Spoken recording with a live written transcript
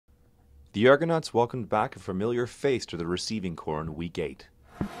The Argonauts welcomed back a familiar face to the receiving corps in Week 8.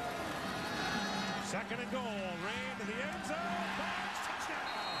 Second and goal, ran to the end zone, Barnes, touchdown!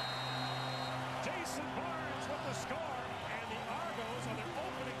 Jason Barnes with the score, and the Argos on their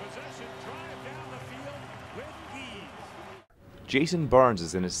opening possession drive down the field with ease. Jason Barnes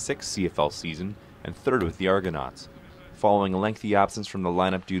is in his 6th CFL season and 3rd with the Argonauts. Following a lengthy absence from the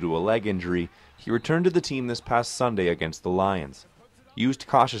lineup due to a leg injury, he returned to the team this past Sunday against the Lions. Used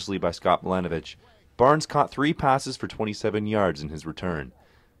cautiously by Scott Milanovich, Barnes caught 3 passes for 27 yards in his return.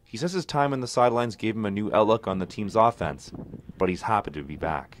 He says his time on the sidelines gave him a new outlook on the team's offense, but he's happy to be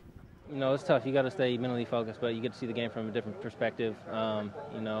back. You know, it's tough. You got to stay mentally focused, but you get to see the game from a different perspective, and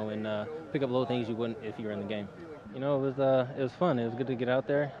pick up little things you wouldn't if you were in the game. You know, it was fun. It was good to get out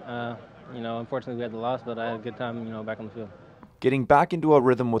there. Unfortunately we had the loss, but I had a good time, back on the field. Getting back into a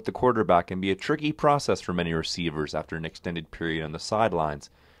rhythm with the quarterback can be a tricky process for many receivers after an extended period on the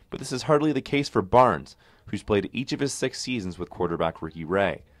sidelines, but this is hardly the case for Barnes, who's played each of his 6 seasons with quarterback Ricky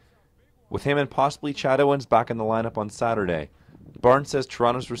Ray. With him and possibly Chad Owens back in the lineup on Saturday, Barnes says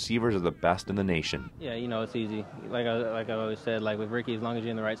Toronto's receivers are the best in the nation. Yeah, it's easy. Like I always said, with Ricky, as long as you're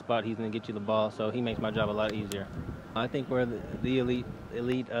in the right spot, he's going to get you the ball, so he makes my job a lot easier. I think we're the elite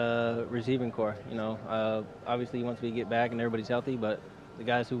receiving corps. Obviously once we get back and everybody's healthy, but the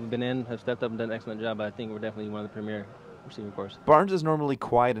guys who've been in have stepped up and done an excellent job. I think we're definitely one of the premier receiving corps. Barnes is normally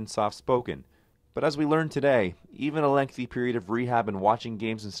quiet and soft-spoken, but as we learned today, even a lengthy period of rehab and watching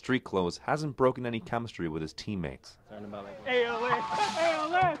games in street clothes hasn't broken any chemistry with his teammates. ALS!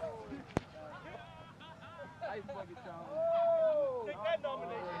 ALS! Ice Bucket, Take that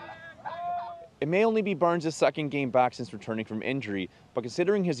nomination. It may only be Barnes' 2nd game back since returning from injury, but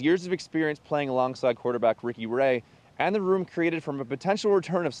considering his years of experience playing alongside quarterback Ricky Ray and the room created from a potential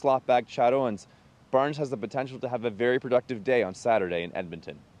return of slot bag Chad Owens, Barnes has the potential to have a very productive day on Saturday in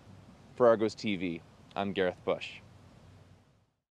Edmonton. For Argos TV, I'm Gareth Bush.